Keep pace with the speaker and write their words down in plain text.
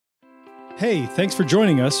Hey, thanks for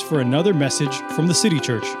joining us for another message from the City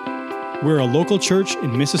Church. We're a local church in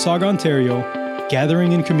Mississauga, Ontario,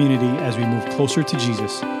 gathering in community as we move closer to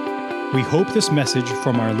Jesus. We hope this message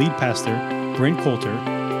from our lead pastor, Brent Coulter,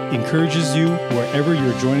 encourages you wherever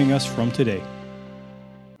you're joining us from today.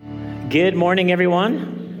 Good morning,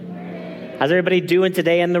 everyone. How's everybody doing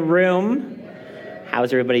today in the room?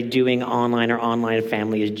 How's everybody doing online? Our online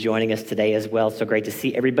family is joining us today as well. So great to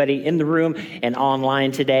see everybody in the room and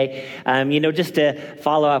online today. Just to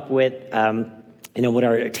follow up with, what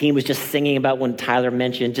our team was just singing about when Tyler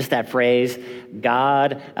mentioned just that phrase,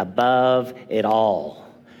 God above it all.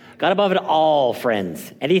 God above it all,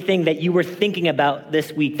 friends. Anything that you were thinking about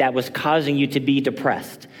this week that was causing you to be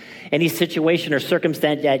depressed, any situation or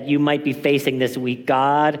circumstance that you might be facing this week,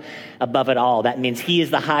 God above it all. That means He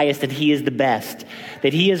is the highest and He is the best,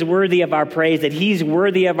 that He is worthy of our praise, that He's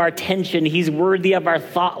worthy of our attention, He's worthy of our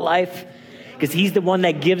thought life, because He's the one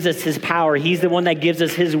that gives us His power. He's the one that gives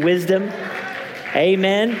us His wisdom.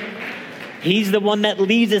 Amen. He's the one that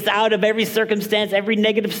leads us out of every circumstance, every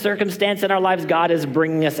negative circumstance in our lives. God is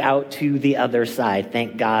bringing us out to the other side.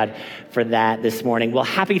 Thank God for that this morning. Well,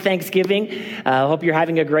 happy Thanksgiving. I hope you're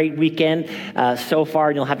having a great weekend so far,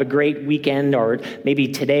 and you'll have a great weekend, or maybe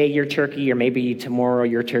today your turkey, or maybe tomorrow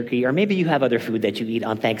your turkey, or maybe you have other food that you eat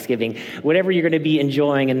on Thanksgiving. Whatever you're going to be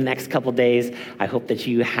enjoying in the next couple days, I hope that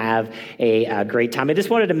you have a great time. I just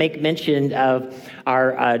wanted to make mention of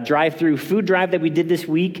our drive-through food drive that we did this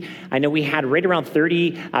week. I know we had right around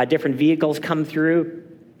 30 different vehicles come through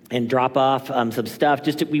and drop off some stuff.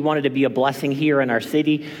 We wanted to be a blessing here in our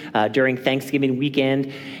city during Thanksgiving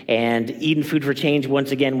weekend. And Eden Food for Change,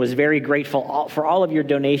 once again, was very grateful for all of your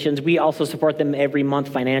donations. We also support them every month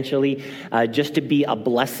financially, just to be a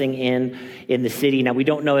blessing in the city. Now, we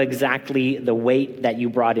don't know exactly the weight that you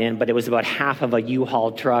brought in, but it was about half of a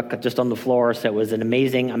U-Haul truck just on the floor, so it was an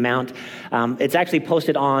amazing amount. It's actually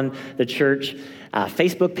posted on the church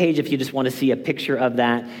Facebook page if you just want to see a picture of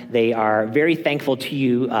that. They are very thankful to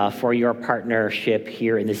you for your partnership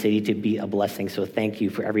here in the city to be a blessing. So thank you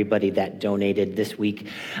for everybody that donated this week.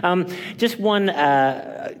 Just one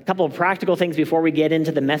couple of practical things before we get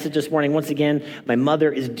into the message this morning. Once again, my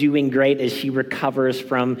mother is doing great as she recovers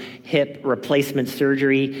from hip replacement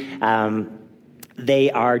surgery.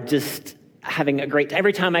 They are just having a great,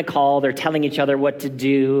 every time I call, they're telling each other what to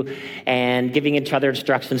do and giving each other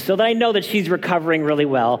instructions so that I know that she's recovering really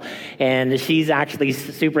well. And she's actually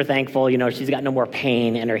super thankful. She's got no more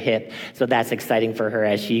pain in her hip. So that's exciting for her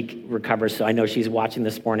as she recovers. So I know she's watching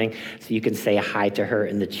this morning, so you can say hi to her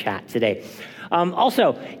in the chat today.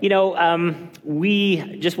 We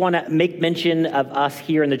just want to make mention of us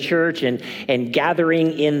here in the church and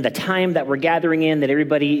gathering in the time that we're gathering in, that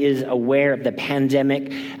everybody is aware of the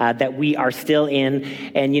pandemic that we are still in.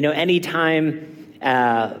 And, anytime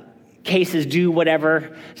cases do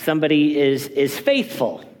whatever, somebody is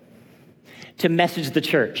faithful to message the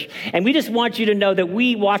church. And we just want you to know that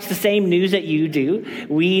we watch the same news that you do.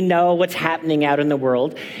 We know what's happening out in the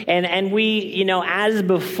world. And we, as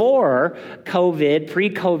before COVID,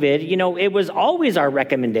 pre-COVID, it was always our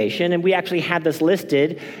recommendation, and we actually had this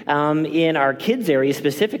listed in our kids area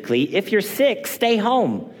specifically. If you're sick, stay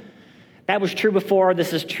home. That was true before,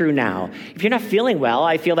 this is true now. If you're not feeling well,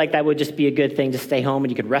 I feel like that would just be a good thing to stay home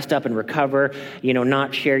and you could rest up and recover,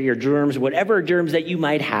 not share your germs, whatever germs that you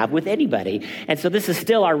might have with anybody. And so this is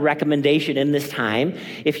still our recommendation in this time.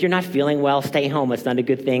 If you're not feeling well, stay home. It's not a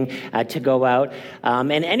good thing to go out.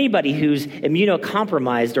 And anybody who's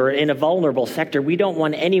immunocompromised or in a vulnerable sector, we don't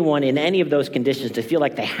want anyone in any of those conditions to feel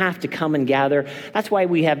like they have to come and gather. That's why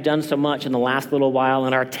we have done so much in the last little while,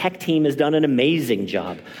 and our tech team has done an amazing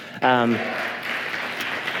job.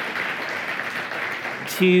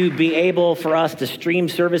 To be able for us to stream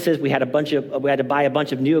services, we had to buy a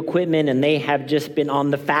bunch of new equipment, and they have just been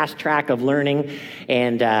on the fast track of learning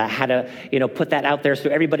and how to put that out there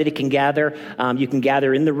so everybody that can gather. You can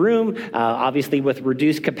gather in the room, obviously with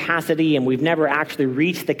reduced capacity, and we've never actually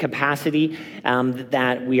reached the capacity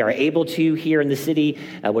that we are able to here in the city,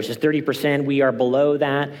 which is 30%. We are below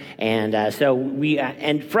that, and so we.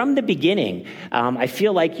 And from the beginning, I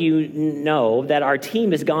feel like you know that our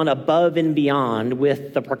team has gone above and beyond with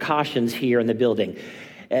the precautions here in the building.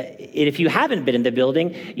 If you haven't been in the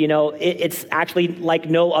building, it's actually like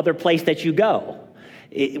no other place that you go.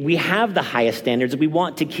 We have the highest standards. We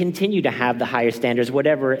want to continue to have the highest standards,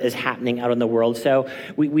 whatever is happening out in the world. So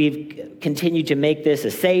we've continued to make this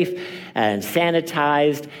a safe and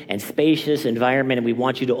sanitized and spacious environment, and we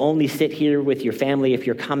want you to only sit here with your family if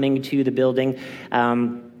you're coming to the building.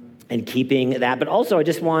 and keeping that. But also, I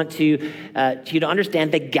just want you to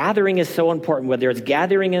understand that gathering is so important, whether it's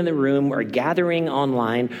gathering in the room or gathering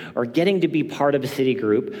online or getting to be part of a city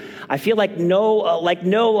group. I feel like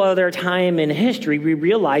no other time in history, we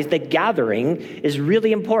realize that gathering is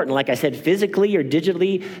really important. Like I said, physically or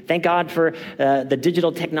digitally, thank God for the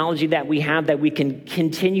digital technology that we have, that we can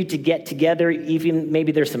continue to get together, even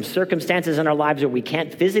maybe there's some circumstances in our lives where we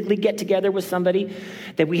can't physically get together with somebody,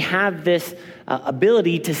 that we have this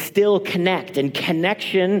ability to still connect. And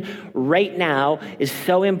connection right now is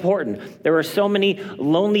so important. There are so many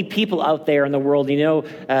lonely people out there in the world.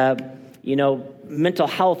 Mental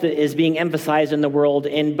health is being emphasized in the world.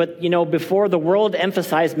 But before the world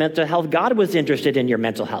emphasized mental health, God was interested in your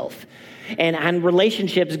mental health. And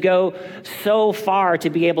relationships go so far to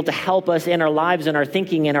be able to help us in our lives and our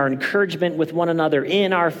thinking and our encouragement with one another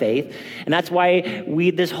in our faith. And that's why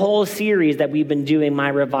this whole series that we've been doing, My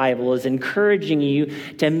Revival, is encouraging you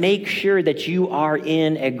to make sure that you are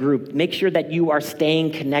in a group. Make sure that you are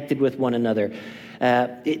staying connected with one another.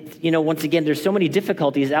 Once again, there's so many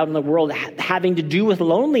difficulties out in the world having to do with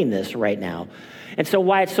loneliness right now. And so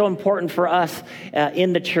why it's so important for us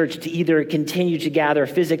in the church to either continue to gather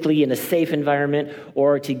physically in a safe environment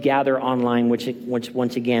or to gather online, which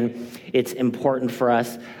once again, it's important for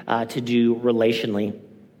us to do relationally.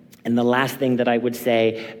 And the last thing that I would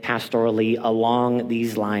say pastorally along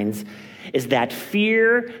these lines is that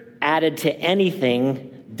fear added to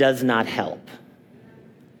anything does not help.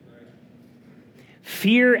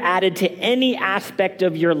 Fear added to any aspect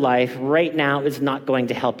of your life right now is not going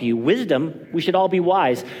to help you. Wisdom, we should all be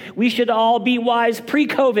wise. We should all be wise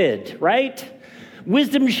pre-COVID, right?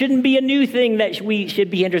 Wisdom shouldn't be a new thing that we should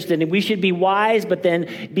be interested in. We should be wise, but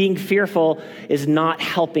then being fearful is not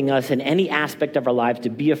helping us in any aspect of our lives to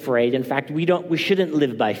be afraid. In fact, we shouldn't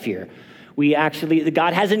live by fear.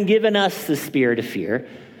 God hasn't given us the spirit of fear.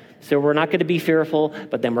 So we're not going to be fearful,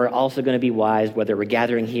 but then we're also going to be wise, whether we're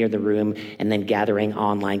gathering here in the room and then gathering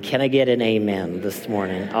online. Can I get an amen this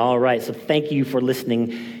morning? All right, so thank you for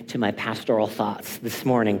listening to my pastoral thoughts this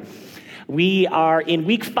morning. We are in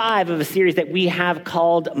week 5 of a series that we have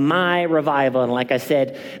called My Revival. And like I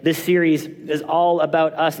said, this series is all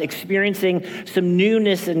about us experiencing some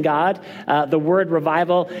newness in God. The word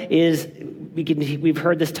revival is, we've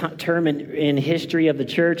heard this term in history of the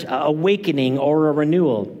church, awakening or a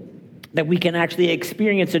renewal. That we can actually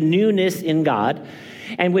experience a newness in God.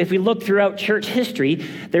 And if we look throughout church history,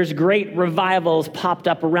 there's great revivals popped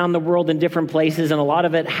up around the world in different places, and a lot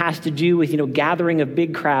of it has to do with, gathering of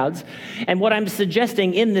big crowds. And what I'm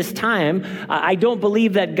suggesting in this time, I don't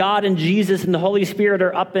believe that God and Jesus and the Holy Spirit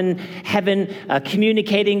are up in heaven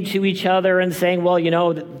communicating to each other and saying, well,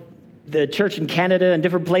 the church in Canada and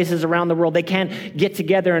different places around the world, they can't get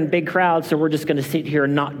together in big crowds, so we're just going to sit here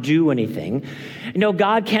and not do anything.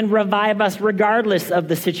 God can revive us regardless of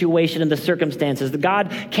the situation and the circumstances.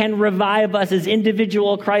 God can revive us as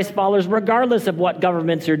individual Christ followers regardless of what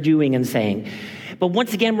governments are doing and saying. But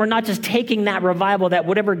once again, we're not just taking that revival, that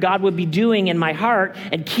whatever God would be doing in my heart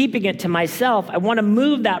and keeping it to myself. I want to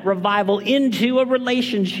move that revival into a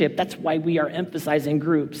relationship. That's why we are emphasizing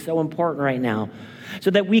groups, so important right now. So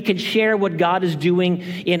that we can share what God is doing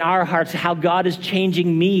in our hearts, how God is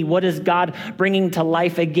changing me. What is God bringing to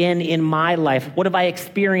life again in my life? What have I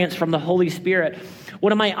experienced from the Holy Spirit?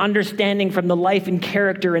 What am I understanding from the life and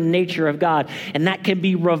character and nature of God? And that can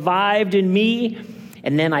be revived in me,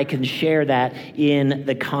 and then I can share that in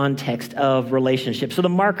the context of relationships. So the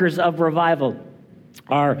markers of revival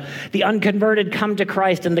are the unconverted come to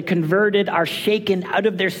Christ, and the converted are shaken out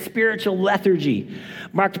of their spiritual lethargy,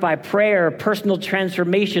 marked by prayer, personal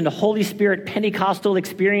transformation, the Holy Spirit Pentecostal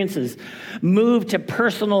experiences, move to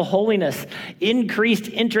personal holiness, increased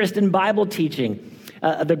interest in Bible teaching,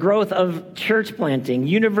 the growth of church planting,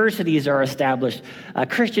 universities are established,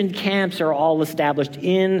 Christian camps are all established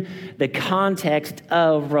in the context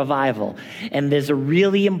of revival. And there's a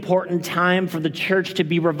really important time for the church to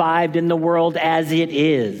be revived in the world as it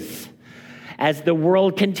is. As the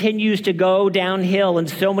world continues to go downhill in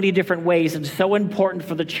so many different ways, and so important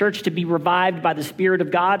for the church to be revived by the Spirit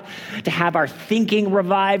of God, to have our thinking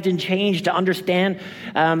revived and changed, to understand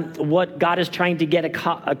what God is trying to get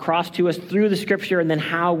across to us through the Scripture, and then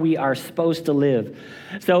how we are supposed to live.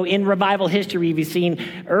 So in revival history, we've seen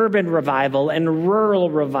urban revival and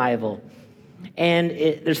rural revival. And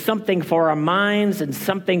there's something for our minds and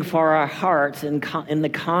something for our hearts in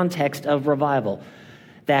the context of revival.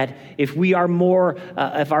 That if we are more,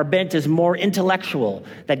 if our bent is more intellectual,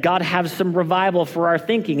 that God has some revival for our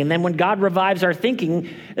thinking. And then when God revives our thinking,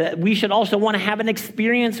 we should also want to have an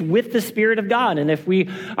experience with the Spirit of God. And if we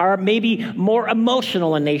are maybe more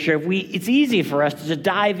emotional in nature, it's easy for us to just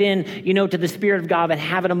dive in, to the Spirit of God and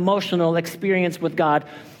have an emotional experience with God.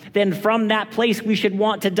 Then from that place, we should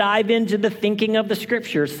want to dive into the thinking of the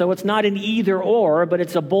Scriptures. So it's not an either or, but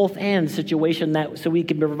it's a both and situation so we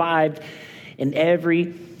can be revived in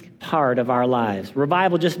every part of our lives.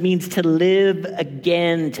 Revival just means to live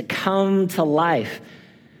again, to come to life.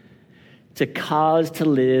 To cause to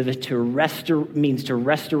live, means to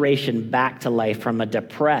restoration back to life from a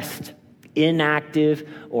depressed, inactive,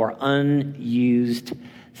 or unused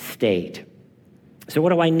state. So what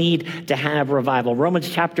do I need to have revival? Romans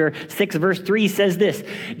chapter 6, verse 3 says this,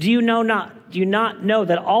 Do you not know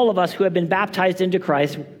that all of us who have been baptized into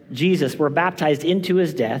Christ Jesus were baptized into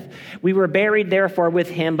his death? We were buried, therefore, with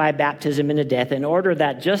him by baptism into death, in order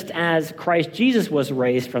that just as Christ Jesus was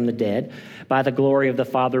raised from the dead by the glory of the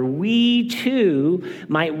Father, we too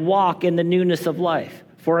might walk in the newness of life.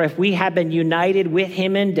 For if we have been united with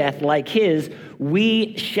him in death like his,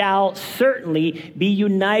 we shall certainly be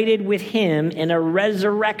united with him in a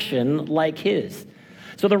resurrection like his.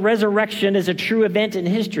 So the resurrection is a true event in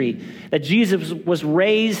history, that Jesus was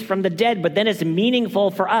raised from the dead, but then it's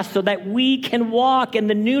meaningful for us so that we can walk in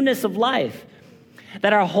the newness of life,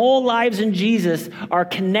 that our whole lives in Jesus are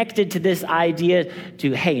connected to this idea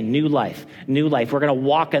to, hey, new life. We're going to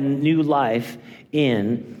walk a new life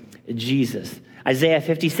in Jesus. Isaiah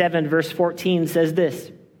 57 verse 14 says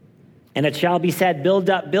this, And it shall be said, build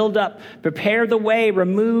up, prepare the way,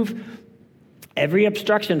 remove every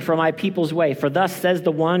obstruction from my people's way. For thus says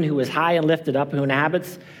the one who is high and lifted up, who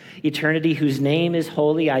inhabits eternity, whose name is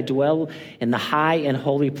holy. I dwell in the high and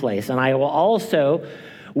holy place. And I will also,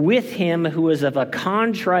 with him who is of a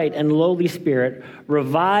contrite and lowly spirit,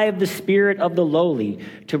 revive the spirit of the lowly,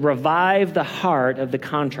 to revive the heart of the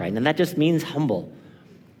contrite. And that just means humble.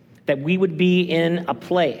 That we would be in a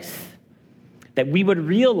place, that we would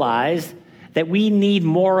realize that we need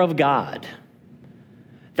more of God.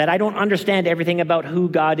 That I don't understand everything about who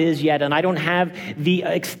God is yet, and I don't have the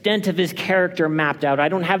extent of his character mapped out. I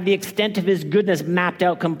don't have the extent of his goodness mapped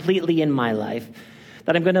out completely in my life.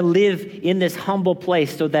 That I'm going to live in this humble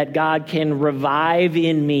place so that God can revive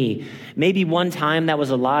in me. Maybe one time that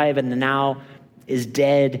was alive and now is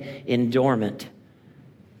dead and dormant.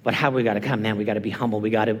 But how we got to come, man? We got to be humble. We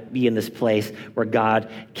got to be in this place where God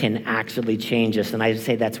can actually change us. And I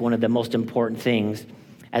say that's one of the most important things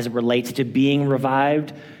as it relates to being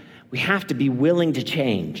revived. We have to be willing to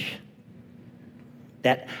change.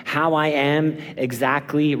 That how I am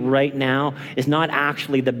exactly right now is not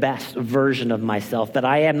actually the best version of myself. That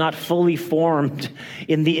I am not fully formed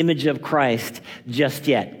in the image of Christ just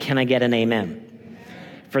yet. Can I get an amen?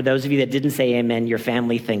 For those of you that didn't say amen, your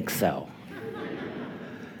family thinks so.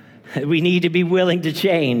 We need to be willing to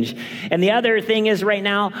change. And the other thing is right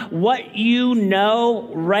now, what you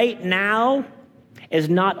know right now is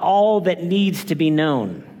not all that needs to be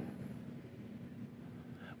known.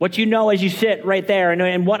 What you know as you sit right there,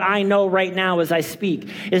 and what I know right now as I speak,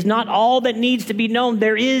 is not all that needs to be known.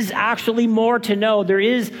 There is actually more to know. There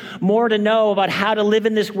is more to know about how to live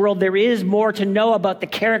in this world. There is more to know about the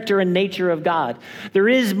character and nature of God. There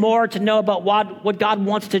is more to know about what God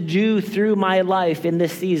wants to do through my life in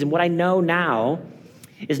this season. What I know now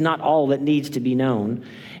is not all that needs to be known.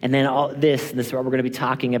 And then this is what we're going to be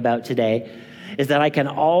talking about today, is that I can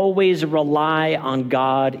always rely on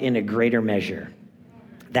God in a greater measure.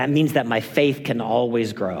 That means that my faith can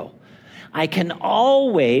always grow. I can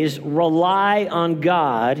always rely on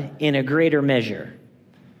God in a greater measure.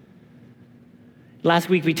 Last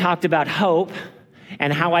week we talked about hope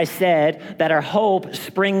and how I said that our hope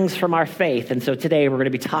springs from our faith. And so today we're going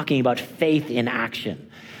to be talking about faith in action.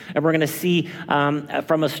 And we're going to see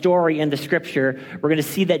from a story in the scripture, we're going to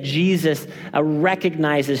see that Jesus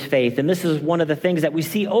recognizes faith. And this is one of the things that we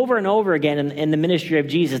see over and over again in the ministry of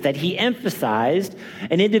Jesus, that he emphasized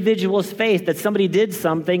an individual's faith, that somebody did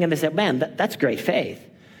something and they said, man, that's great faith.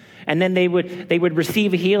 And then they would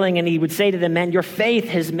receive a healing and he would say to them, man, your faith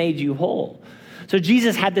has made you whole. So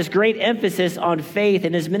Jesus had this great emphasis on faith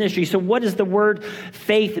in his ministry. So what does the word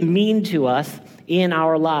faith mean to us in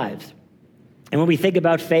our lives? And when we think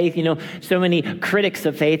about faith, so many critics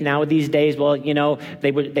of faith now these days, well,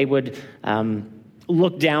 they would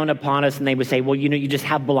look down upon us and they would say, well, you just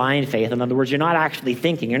have blind faith. In other words, you're not actually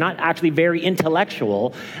thinking. You're not actually very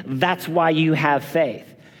intellectual. That's why you have faith.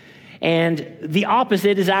 And the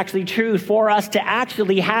opposite is actually true. For us to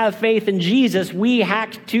actually have faith in Jesus, we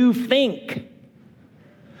have to think.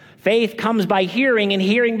 Faith comes by hearing, and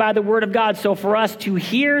hearing by the word of God. So for us to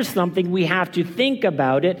hear something, we have to think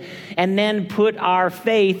about it and then put our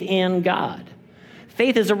faith in God.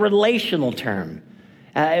 Faith is a relational term.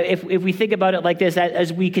 If we think about it like this,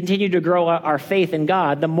 as we continue to grow our faith in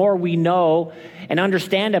God, the more we know and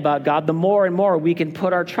understand about God, the more and more we can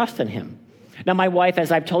put our trust in him. Now, my wife,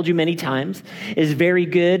 as I've told you many times, is very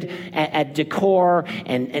good at decor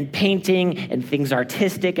and painting and things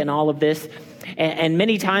artistic and all of this. And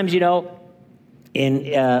many times,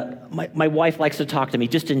 my wife likes to talk to me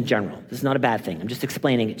just in general. This is not a bad thing. I'm just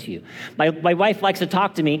explaining it to you. My wife likes to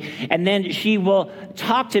talk to me, and then she will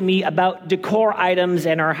talk to me about decor items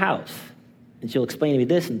in our house. And she'll explain to me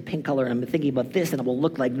this and pink color, and I'm thinking about this, and it will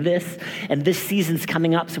look like this, and this season's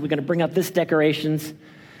coming up, so we're going to bring up this decorations.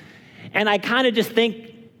 And I kind of just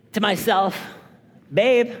think to myself,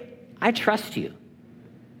 babe, I trust you.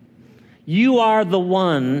 You are the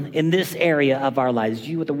one in this area of our lives.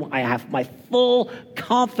 You are the one. I have my full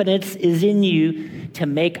confidence is in you to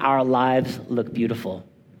make our lives look beautiful.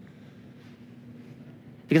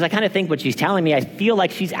 Because I kind of think what she's telling me, I feel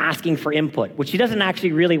like she's asking for input, which she doesn't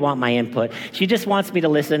actually really want my input. She just wants me to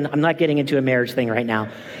listen. I'm not getting into a marriage thing right now.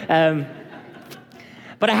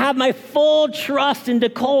 But I have my full trust in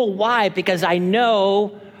Nicole. Why? Because I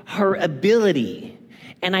know her ability.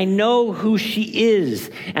 And I know who she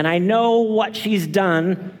is, and I know what she's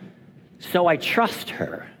done, so I trust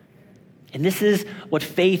her. And this is what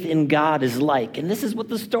faith in God is like. And this is what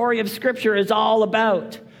the story of Scripture is all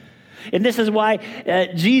about. And this is why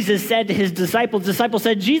Jesus said to his disciples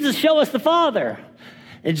said, Jesus, show us the Father.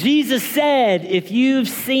 And Jesus said, if you've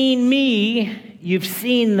seen me, you've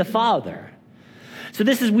seen the Father. So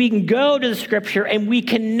this is, we can go to the Scripture and we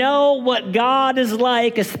can know what God is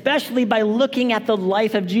like, especially by looking at the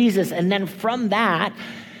life of Jesus. And then from that,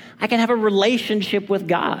 I can have a relationship with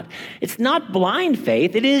God. It's not blind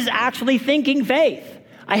faith. It is actually thinking faith.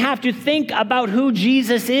 I have to think about who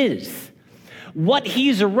Jesus is, what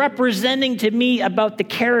he's representing to me about the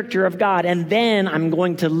character of God. And then I'm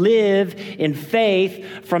going to live in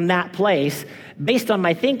faith from that place based on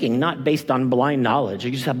my thinking, not based on blind knowledge. You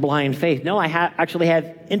just have blind faith. No, I actually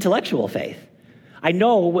have intellectual faith. I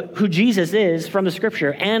know who Jesus is from the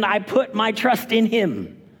Scripture, and I put my trust in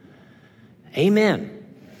him. Amen.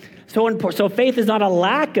 So faith is not a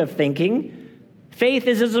lack of thinking. Faith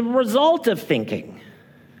is as a result of thinking.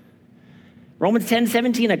 Romans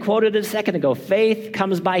 10:17, I quoted it a second ago. Faith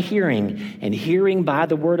comes by hearing, and hearing by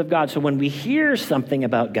the word of God. So when we hear something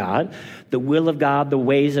about God, the will of God, the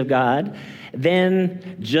ways of God,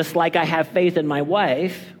 then just like I have faith in my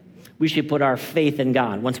wife, we should put our faith in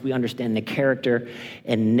God once we understand the character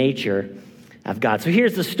and nature of God. So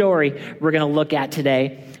here's the story we're going to look at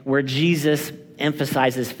today where Jesus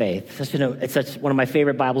emphasizes faith. It's such one of my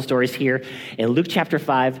favorite Bible stories here in Luke chapter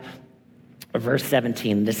 5, verse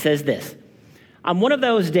 17. That says this. On one of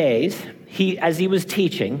those days, as he was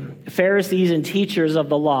teaching, Pharisees and teachers of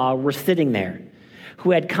the law were sitting there, who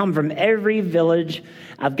had come from every village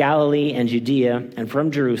of Galilee and Judea and from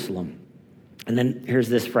Jerusalem. And then here's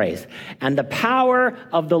this phrase. And the power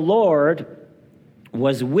of the Lord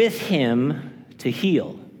was with him to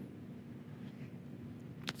heal.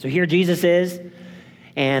 So here Jesus is,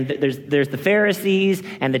 and there's the Pharisees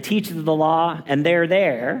and the teachers of the law, and they're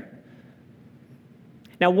there.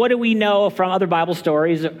 Now, what do we know from other Bible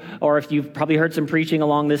stories, or if you've probably heard some preaching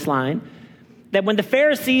along this line, that when the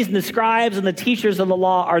Pharisees and the scribes and the teachers of the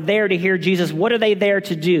law are there to hear Jesus, what are they there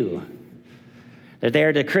to do? They're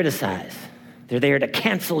there to criticize. They're there to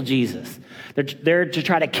cancel Jesus. They're there to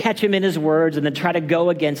try to catch him in his words and then try to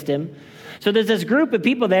go against him. So there's this group of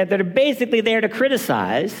people there that are basically there to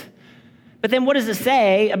criticize. But then what does it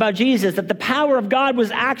say about Jesus? That the power of God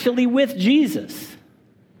was actually with Jesus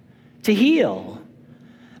to heal.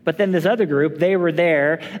 But then this other group, they were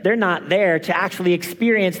there. They're not there to actually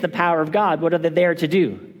experience the power of God. What are they there to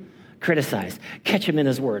do? Criticize. Catch him in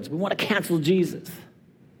his words. We want to cancel Jesus.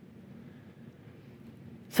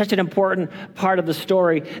 Such an important part of the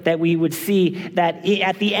story that we would see that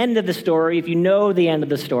at the end of the story, if you know the end of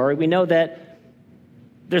the story, we know that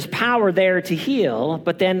there's power there to heal,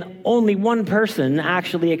 but then only one person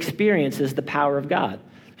actually experiences the power of God.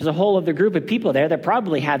 There's a whole other group of people there that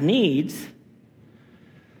probably have needs,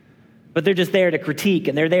 but they're just there to critique,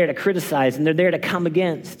 and they're there to criticize, and they're there to come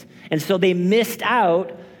against. And so they missed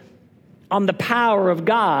out on the power of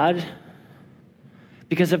God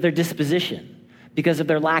because of their disposition, because of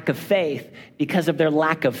their lack of faith, because of their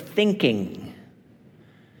lack of thinking.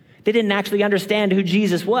 They didn't actually understand who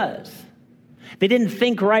Jesus was. They didn't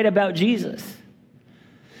think right about Jesus.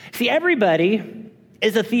 See, everybody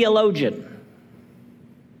is a theologian.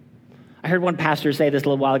 I heard one pastor say this a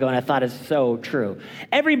little while ago, and I thought it's so true.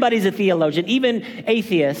 Everybody's a theologian. Even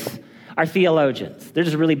atheists are theologians. They're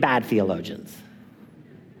just really bad theologians.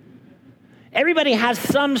 Everybody has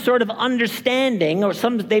some sort of understanding, or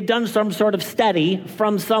they've done some sort of study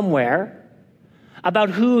from somewhere about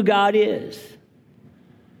who God is.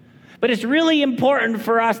 But it's really important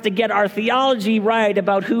for us to get our theology right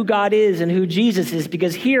about who God is and who Jesus is,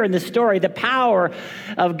 because here in the story, the power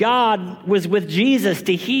of God was with Jesus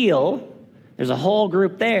to heal. There's a whole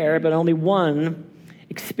group there, but only one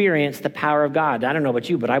experienced the power of God. I don't know about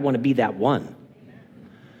you, but I want to be that one.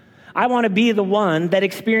 I want to be the one that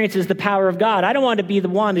experiences the power of God. I don't want to be the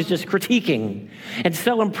one who's just critiquing and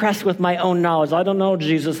so impressed with my own knowledge. I don't know,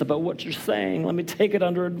 Jesus, about what you're saying. Let me take it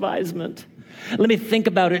under advisement. Let me think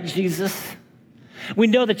about it, Jesus. We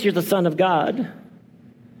know that you're the Son of God.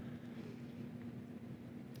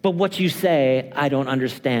 But what you say, I don't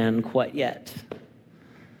understand quite yet.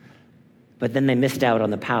 But then they missed out on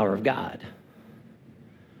the power of God.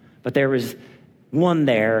 But there was one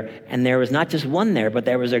there, and there was not just one there, but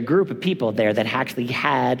there was a group of people there that actually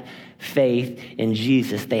had faith in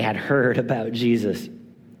Jesus. They had heard about Jesus.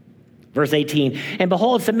 Verse 18, and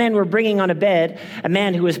behold, some men were bringing on a bed a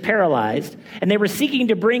man who was paralyzed, and they were seeking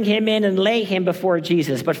to bring him in and lay him before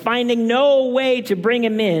Jesus. But finding no way to bring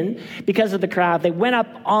him in because of the crowd, they went up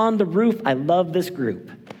on the roof. I love this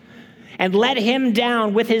group. And let him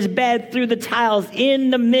down with his bed through the tiles in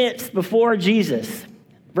the midst before Jesus.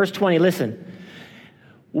 Verse 20, listen.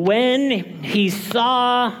 When he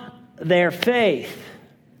saw their faith,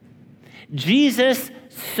 Jesus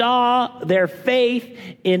saw their faith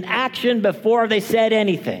in action before they said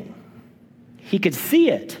anything. He could see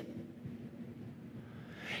it.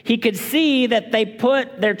 He could see that they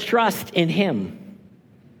put their trust in him.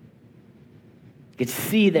 He could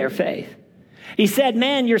see their faith. He said,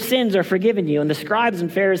 man, your sins are forgiven you. And the scribes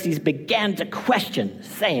and Pharisees began to question,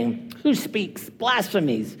 saying, who speaks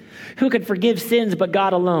blasphemies? Who could forgive sins but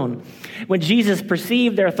God alone? When Jesus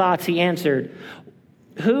perceived their thoughts, he answered,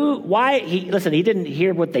 Listen, he didn't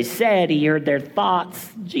hear what they said. He heard their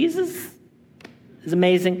thoughts. Jesus is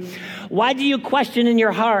amazing. Why do you question in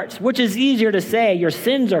your hearts? Which is easier to say, your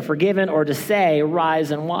sins are forgiven, or to say,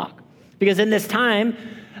 rise and walk? Because in this time,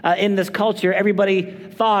 in this culture, everybody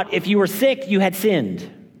thought if you were sick, you had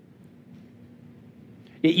sinned.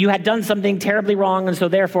 You had done something terribly wrong, and so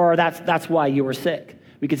therefore that's why you were sick.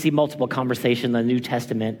 We could see multiple conversations in the New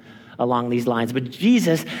Testament along these lines. But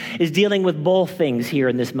Jesus is dealing with both things here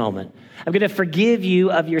in this moment. I'm going to forgive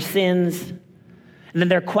you of your sins. And then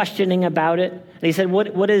they're questioning about it. And he said,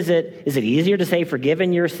 what is it? Is it easier to say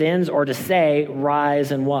forgiven your sins, or to say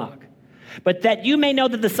rise and walk? But that you may know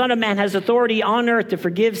that the Son of Man has authority on earth to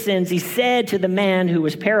forgive sins, he said to the man who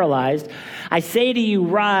was paralyzed, I say to you,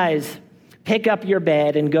 rise, pick up your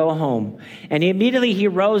bed and go home. And immediately he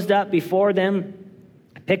rose up before them,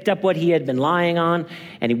 picked up what he had been lying on,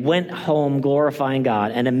 and he went home glorifying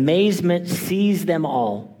God. And amazement seized them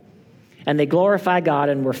all. And they glorified God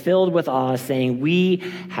and were filled with awe, saying, we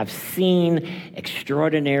have seen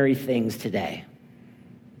extraordinary things today.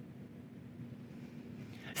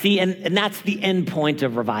 See, and that's the end point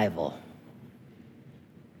of revival.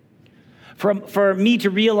 For me to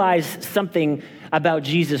realize something about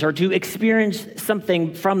Jesus, or to experience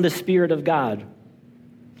something from the Spirit of God,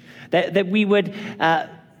 that we would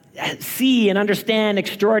see and understand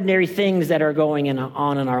extraordinary things that are going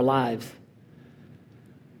on in our lives.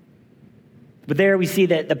 But there we see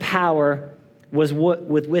that the power was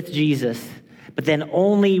with Jesus, but then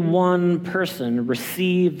only one person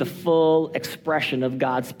received the full expression of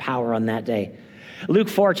God's power on that day. Luke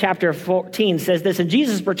 4, chapter 14 says this, and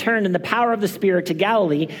Jesus returned in the power of the Spirit to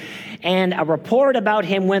Galilee, and a report about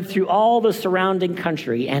him went through all the surrounding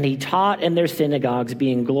country, and he taught in their synagogues,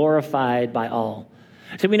 being glorified by all.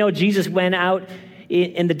 So we know Jesus went out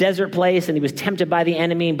in the desert place, and he was tempted by the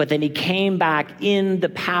enemy, but then he came back in the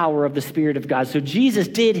power of the Spirit of God. So Jesus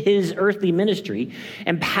did his earthly ministry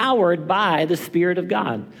empowered by the Spirit of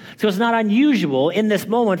God. So it's not unusual in this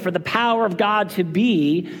moment for the power of God to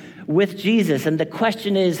be with Jesus. And the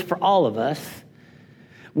question is for all of us,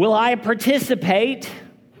 will I participate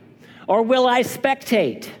or will I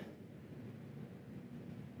spectate?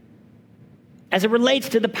 As it relates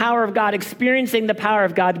to the power of God, experiencing the power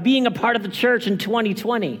of God, being a part of the church in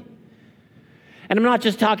 2020. And I'm not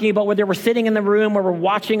just talking about whether we're sitting in the room or we're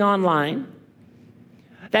watching online.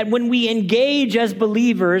 That when we engage as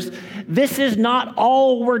believers, this is not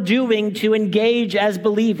all we're doing to engage as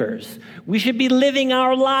believers. We should be living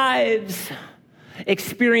our lives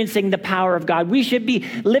experiencing the power of God. We should be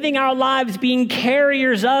living our lives being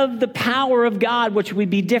carriers of the power of God, which would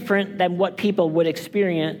be different than what people would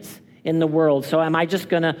experience in the world. So am I just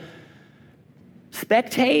going to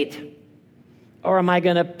spectate or am I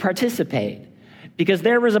going to participate? Because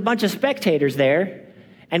there was a bunch of spectators there,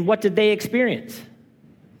 and what did they experience?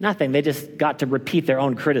 Nothing. They just got to repeat their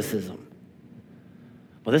own criticism.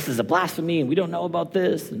 Well, this is a blasphemy, and we don't know about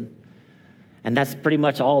this. And that's pretty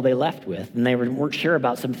much all they left with. And they weren't sure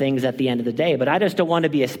about some things at the end of the day. But I just don't want to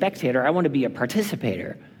be a spectator. I want to be a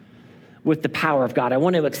participator with the power of God. I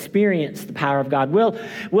want to experience the power of God.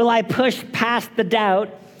 Will I push past the doubt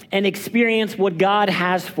and experience what God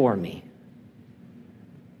has for me?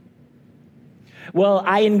 Will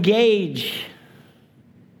I engage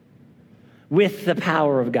with the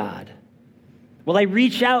power of God? Will I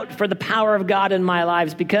reach out for the power of God in my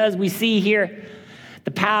lives? Because we see here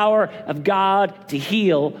the power of God to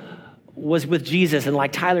heal was with Jesus. And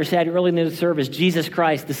like Tyler said early in the service, Jesus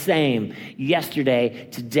Christ the same yesterday,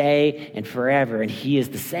 today, and forever. And he is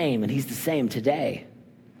the same, and he's the same today.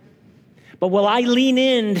 But will I lean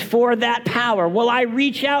in for that power? Will I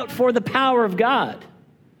reach out for the power of God?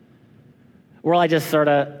 Or will I just sort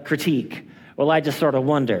of critique? Or will I just sort of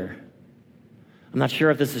wonder? I'm not sure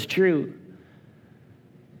if this is true.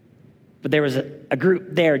 But there was a group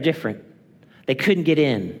there different. They couldn't get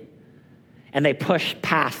in. And they pushed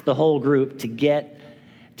past the whole group to get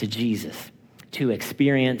to Jesus, to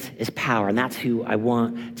experience his power. And that's who I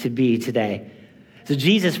want to be today. So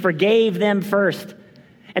Jesus forgave them first.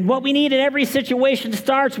 And what we need in every situation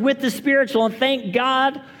starts with the spiritual. And thank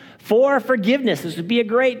God for forgiveness. This would be a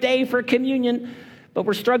great day for communion. But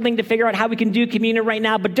we're struggling to figure out how we can do communion right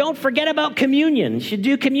now. But don't forget about communion. You should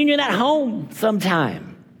do communion at home sometime.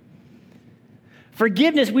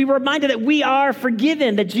 Forgiveness, we were reminded that we are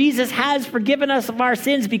forgiven, that Jesus has forgiven us of our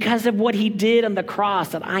sins because of what he did on the cross,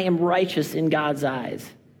 that I am righteous in God's eyes.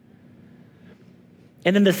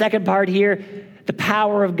 And then the second part here, the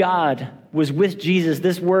power of God was with Jesus.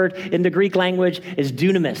 This word in the Greek language is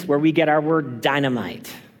dunamis, where we get our word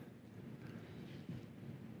dynamite.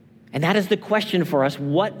 And that is the question for us.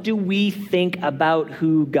 What do we think about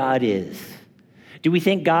who God is? Do we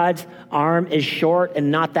think God's arm is short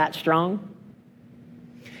and not that strong?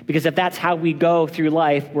 Because if that's how we go through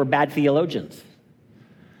life, we're bad theologians.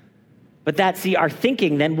 But our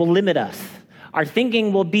thinking then will limit us. Our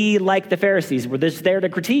thinking will be like the Pharisees. We're just there to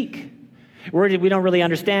critique. We don't really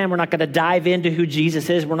understand. We're not going to dive into who Jesus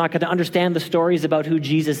is. We're not going to understand the stories about who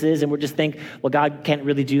Jesus is. And we'll just think, well, God can't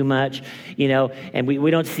really do much, and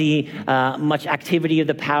we don't see much activity of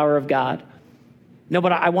the power of God. No,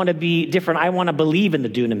 but I want to be different. I want to believe in the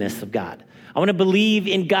dunamis of God. I want to believe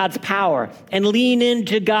in God's power and lean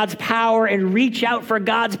into God's power and reach out for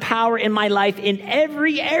God's power in my life in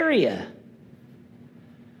every area.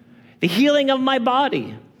 The healing of my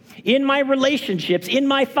body, in my relationships, in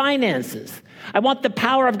my finances. I want the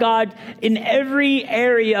power of God in every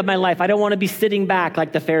area of my life. I don't want to be sitting back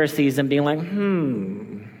like the Pharisees and being like,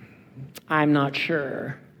 I'm not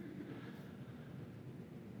sure.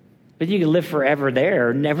 But you can live forever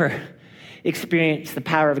there, never experience the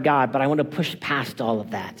power of God, but I want to push past all of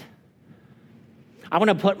that. I want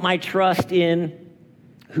to put my trust in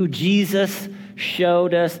who Jesus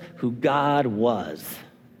showed us who God was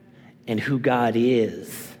and who God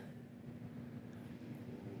is.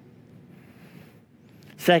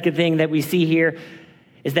 Second thing that we see here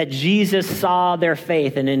is that Jesus saw their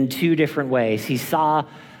faith, and in two different ways. He saw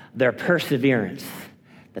their perseverance,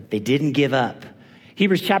 that they didn't give up.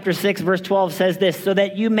 Hebrews chapter 6, verse 12 says this, so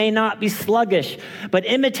that you may not be sluggish, but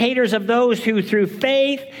imitators of those who through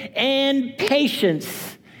faith and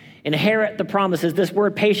patience inherit the promises. This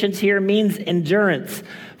word patience here means endurance,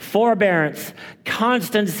 forbearance,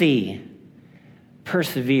 constancy,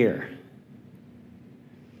 persevere.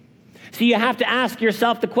 So you have to ask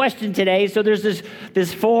yourself the question today. So there's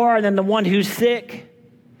this four and then the one who's sick.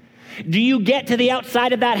 Do you get to the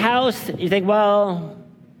outside of that house? You think, well,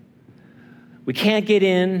 we can't get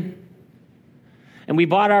in. And we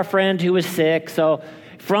brought our friend who was sick. So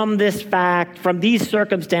from this fact, from these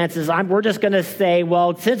circumstances, we're just going to say,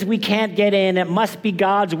 well, since we can't get in, it must be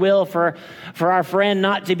God's will for our friend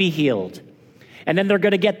not to be healed. And then they're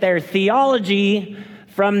going to get their theology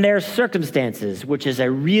from their circumstances, which is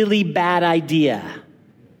a really bad idea.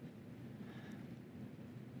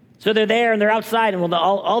 So they're there and they're outside, and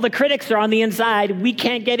all the critics are on the inside. We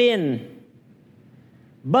can't get in.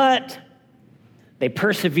 But they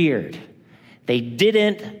persevered. They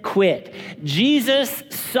didn't quit. Jesus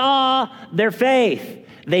saw their faith.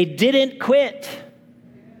 They didn't quit.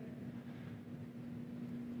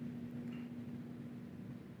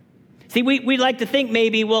 See, we like to think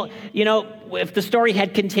maybe, well, if the story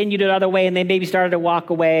had continued another way and they maybe started to walk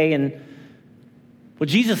away, and, well,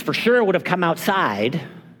 Jesus for sure would have come outside,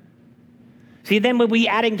 See, then when we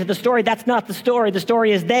adding to the story, that's not the story. The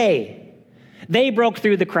story is they. They broke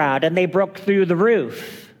through the crowd and they broke through the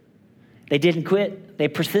roof. They didn't quit. They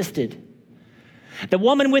persisted. The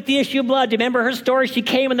woman with the issue of blood, do you remember her story? She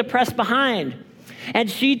came in the press behind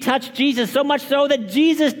and she touched Jesus, so much so that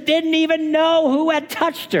Jesus didn't even know who had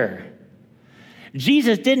touched her.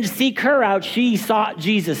 Jesus didn't seek her out. She sought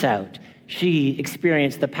Jesus out. She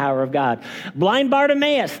experienced the power of God. Blind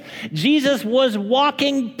Bartimaeus, Jesus was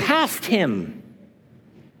walking past him.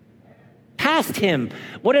 Past him.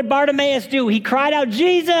 What did Bartimaeus do? He cried out,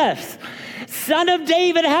 Jesus, Son of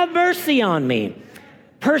David, have mercy on me.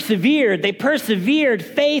 Persevered. They persevered.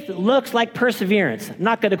 Faith looks like perseverance. I'm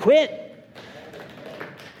not going to quit.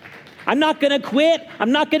 I'm not going to quit.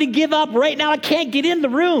 I'm not going to give up right now. I can't get in the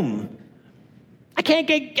room. I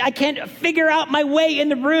can't figure out my way in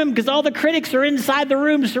the room because all the critics are inside the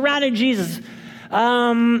room surrounding Jesus.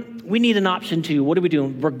 We need an option too. What are we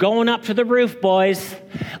doing? We're going up to the roof, boys.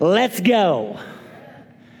 Let's go.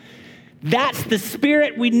 That's the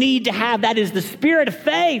spirit we need to have. That is the spirit of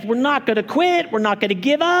faith. We're not going to quit. We're not going to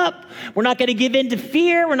give up. We're not going to give in to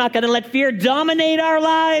fear. We're not going to let fear dominate our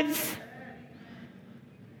lives.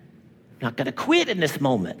 We're not going to quit in this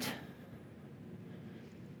moment.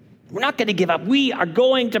 We're not going to give up. We are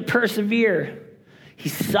going to persevere. He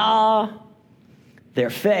saw their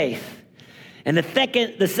faith. And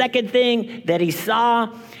the second thing that he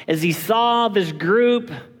saw is he saw this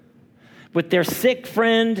group with their sick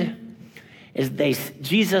friend is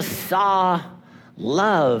Jesus saw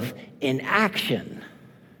love in action.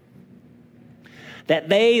 That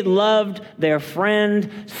they loved their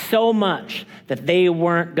friend so much that they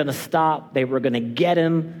weren't going to stop. They were going to get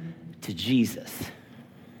him to Jesus.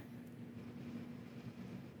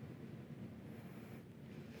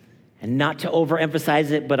 And not to overemphasize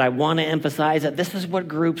it, but I want to emphasize that this is what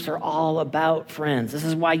groups are all about, friends. This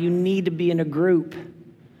is why you need to be in a group.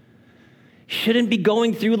 Shouldn't be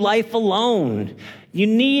going through life alone. You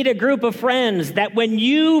need a group of friends that when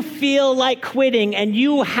you feel like quitting and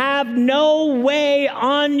you have no way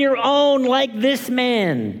on your own like this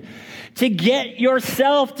man to get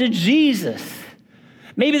yourself to Jesus.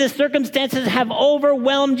 Maybe the circumstances have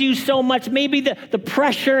overwhelmed you so much. Maybe the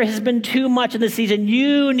pressure has been too much in the season.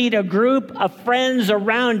 You need a group of friends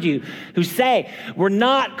around you who say, we're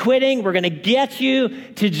not quitting. We're going to get you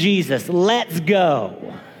to Jesus. Let's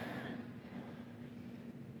go.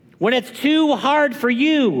 When it's too hard for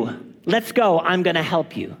you, let's go. I'm going to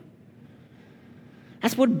help you.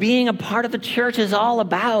 That's what being a part of the church is all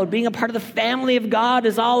about. Being a part of the family of God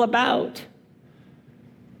is all about.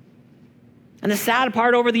 And the sad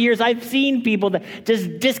part over the years, I've seen people that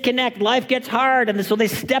just disconnect. Life gets hard, and so they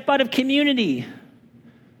step out of community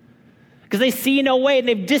because they see no way.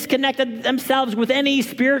 They've disconnected themselves with any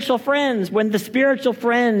spiritual friends when the spiritual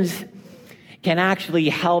friends can actually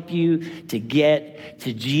help you to get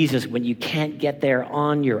to Jesus when you can't get there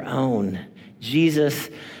on your own.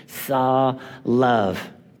 Jesus saw love.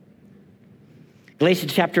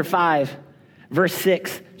 Galatians chapter 5, verse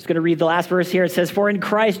 6. I'm just going to read the last verse here. It says, for in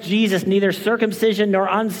Christ Jesus, neither circumcision nor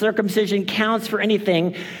uncircumcision counts for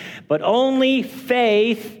anything, but only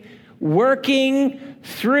faith working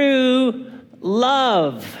through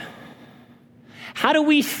love. How do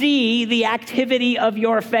we see the activity of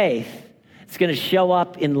your faith? It's going to show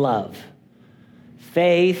up in love.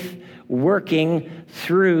 Faith working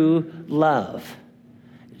through love.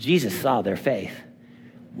 Jesus saw their faith,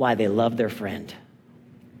 why they loved their friend.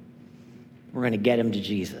 We're going to get him to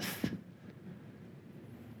Jesus.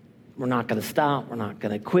 We're not going to stop. We're not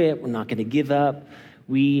going to quit. We're not going to give up.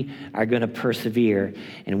 We are going to persevere,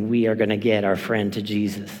 and we are going to get our friend to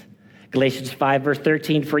Jesus. Galatians 5, verse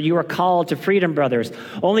 13, for you are called to freedom, brothers.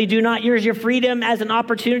 Only do not use your freedom as an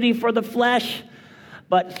opportunity for the flesh,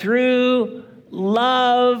 but through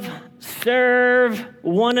love serve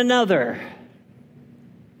one another.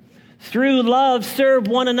 Through love serve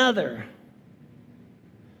one another.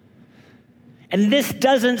 And this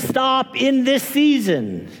doesn't stop in this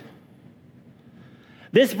season.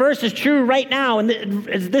 This verse is true right now, and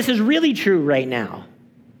this is really true right now.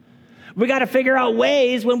 We got to figure out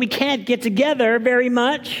ways when we can't get together very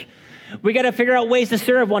much. We got to figure out ways to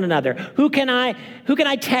serve one another. Who can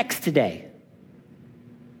I text today?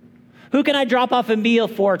 Who can I drop off a meal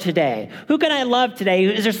for today? Who can I love today?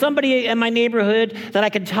 Is there somebody in my neighborhood that I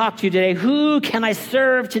can talk to today? Who can I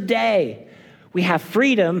serve today? We have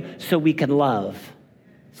freedom so we can love.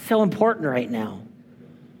 So important right now.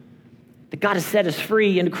 That God has set us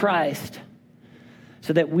free in Christ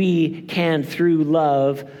so that we can, through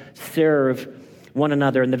love, serve one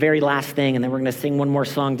another. And the very last thing, and then we're going to sing one more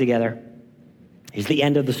song together. Is the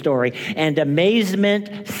end of the story. And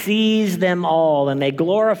amazement seized them all, and they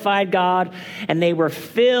glorified God, and they were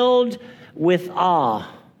filled with awe,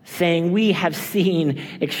 saying, "We have seen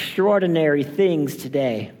extraordinary things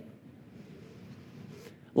today."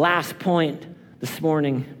 Last point this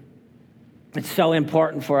morning. It's so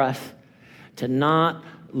important for us to not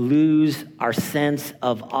lose our sense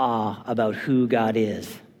of awe about who God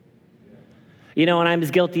is. You know, and I'm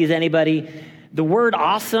as guilty as anybody. The word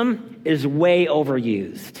awesome is way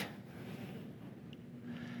overused.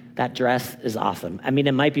 That dress is awesome. I mean,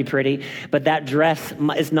 it might be pretty, but that dress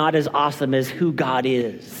is not as awesome as who God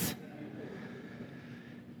is.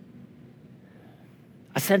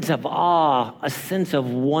 A sense of awe, a sense of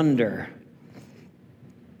wonder.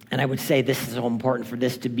 And I would say this is so important for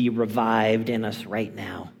this to be revived in us right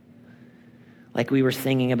now. Like we were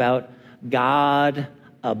singing about, God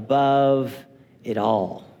above it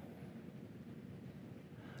all.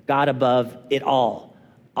 God above it all.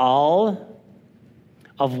 All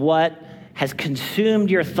of what has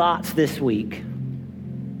consumed your thoughts this week.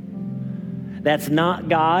 That's not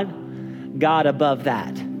God. God above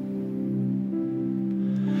that.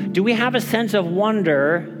 Do we have a sense of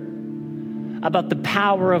wonder about the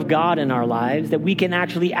power of God in our lives, that we can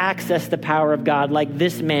actually access the power of God like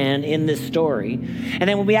this man in this story? And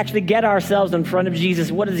then when we actually get ourselves in front of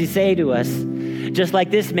Jesus, what does he say to us? Just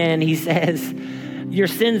like this man, he says, your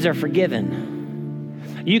sins are forgiven.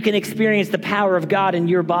 You can experience the power of God in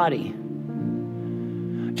your body.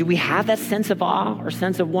 Do we have that sense of awe or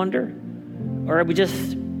sense of wonder? Or have we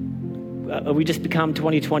just become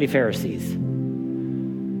 2020 Pharisees?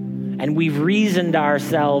 And we've reasoned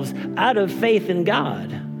ourselves out of faith in God.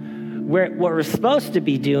 What we're supposed to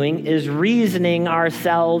be doing is reasoning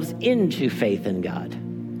ourselves into faith in God.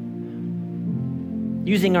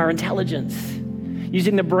 Using our intelligence,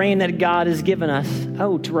 using the brain that God has given us,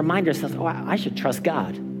 to remind ourselves, I should trust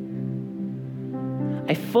God.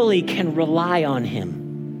 I fully can rely on him.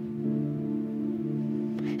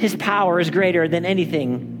 His power is greater than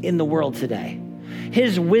anything in the world today.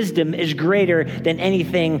 His wisdom is greater than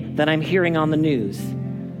anything that I'm hearing on the news.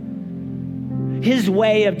 His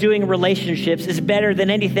way of doing relationships is better than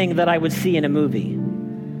anything that I would see in a movie.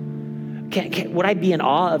 Would I be in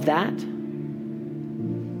awe of that?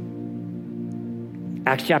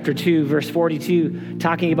 Acts chapter 2, verse 42,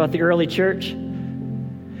 talking about the early church.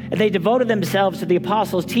 And they devoted themselves to the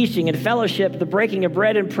apostles' teaching and fellowship, the breaking of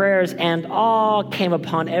bread and prayers, and awe came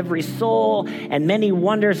upon every soul, and many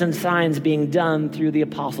wonders and signs being done through the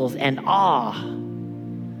apostles. And awe.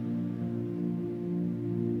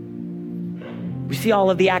 We see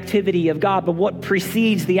all of the activity of God, but what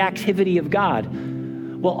precedes the activity of God?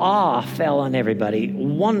 Well, awe fell on everybody.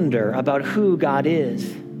 Wonder about who God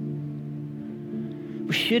is.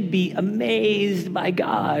 We should be amazed by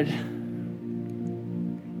God.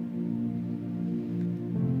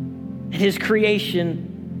 His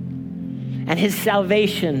creation and his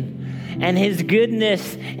salvation and his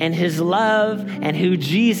goodness and his love and who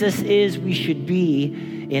Jesus is, we should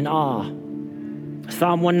be in awe.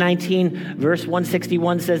 Psalm 119, verse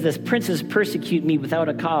 161 says this, princes persecute me without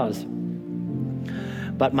a cause,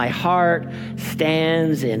 but my heart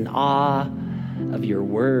stands in awe of your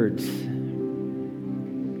words.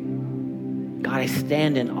 God, I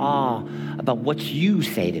stand in awe about what you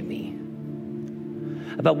say to me,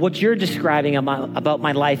 about what you're describing about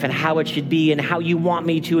my life and how it should be and how you want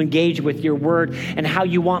me to engage with your word and how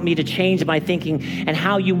you want me to change my thinking and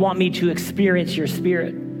how you want me to experience your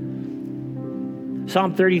spirit.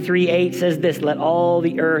 Psalm 33:8 says this, let all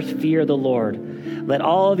the earth fear the Lord. Let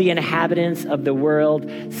all the inhabitants of the world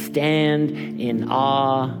stand in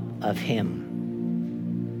awe of him.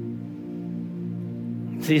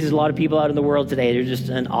 See, there's a lot of people out in the world today, they're just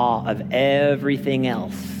in awe of everything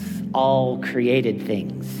else. All created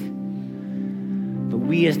things. But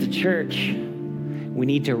we as the church, we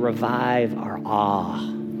need to revive our awe,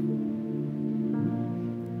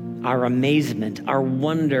 our amazement, our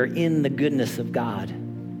wonder in the goodness of God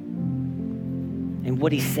and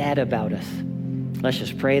what he said about us. Let's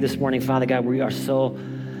just pray this morning. Father God, we are so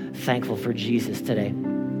thankful for Jesus today.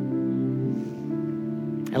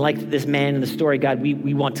 And like this man in the story, God,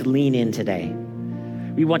 we want to lean in today.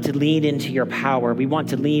 We want to lean into your power. We want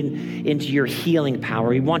to lean into your healing power.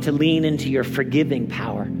 We want to lean into your forgiving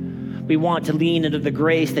power. We want to lean into the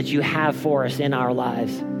grace that you have for us in our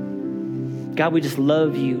lives. God, we just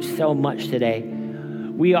love you so much today.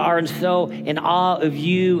 We are so in awe of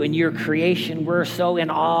you and your creation. We're so in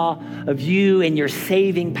awe of you and your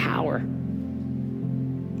saving power.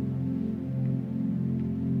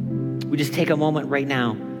 We just take a moment right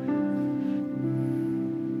now.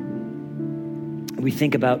 We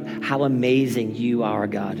think about how amazing you are,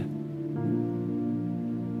 God.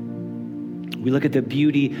 We look at the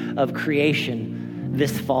beauty of creation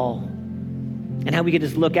this fall and how we can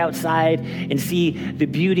just look outside and see the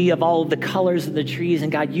beauty of all of the colors of the trees.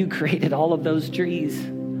 And God, you created all of those trees.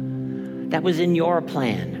 That was in your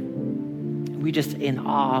plan. We're just in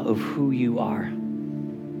awe of who you are.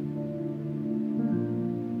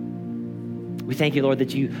 We thank you, Lord,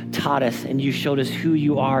 that you taught us and you showed us who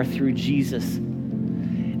you are through Jesus,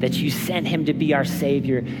 that you sent him to be our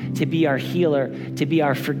Savior, to be our healer, to be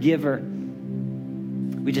our forgiver.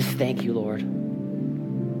 We just thank you, Lord.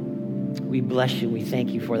 We bless you. We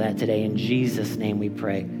thank you for that today. In Jesus' name we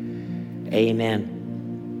pray.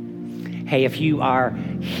 Amen. Hey, if you are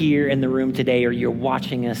here in the room today or you're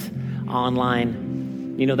watching us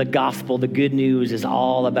online, you know, the gospel, the good news is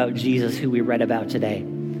all about Jesus, who we read about today.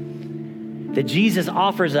 That Jesus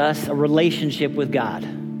offers us a relationship with God.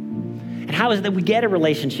 And how is it that we get a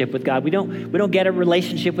relationship with God? We don't get a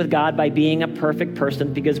relationship with God by being a perfect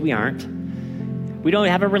person, because we aren't. We don't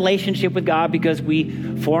have a relationship with God because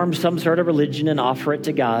we form some sort of religion and offer it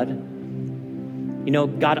to God. You know,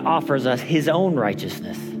 God offers us his own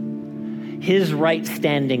righteousness, his right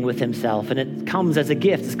standing with himself, and it comes as a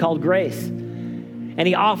gift. It's called grace. And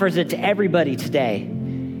he offers it to everybody today,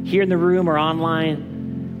 here in the room or online.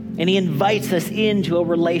 And he invites us into a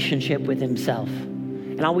relationship with himself.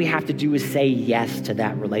 And all we have to do is say yes to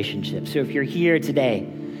that relationship. So if you're here today,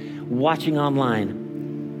 watching online,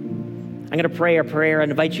 I'm going to pray a prayer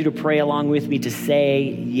and invite you to pray along with me to say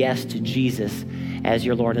yes to Jesus as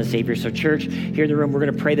your Lord and Savior. So church, here in the room, we're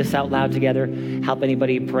going to pray this out loud together. Help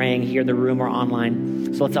anybody praying here in the room or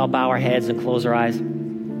online. So let's all bow our heads and close our eyes.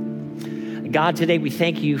 God, today we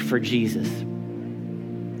thank you for Jesus.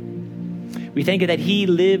 We thank you that he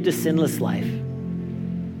lived a sinless life,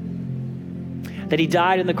 that he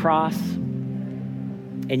died on the cross,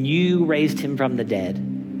 and you raised him from the dead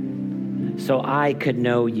so I could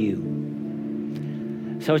know you.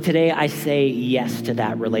 So today I say yes to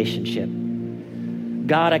that relationship.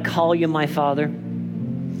 God, I call you my Father.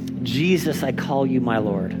 Jesus, I call you my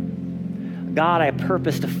Lord. God, I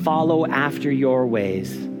purpose to follow after your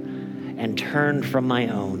ways and turn from my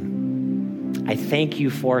own. I thank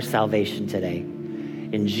you for salvation today.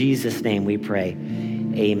 In Jesus' name we pray.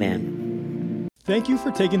 Amen. Thank you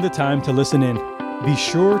for taking the time to listen in. Be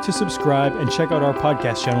sure to subscribe and check out our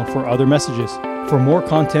podcast channel for other messages. For more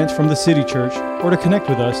content from the City Church or to connect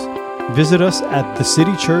with us, visit us at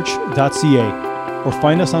thecitychurch.ca or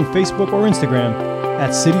find us on Facebook or Instagram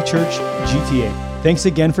at City Church GTA. Thanks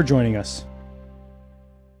again for joining us.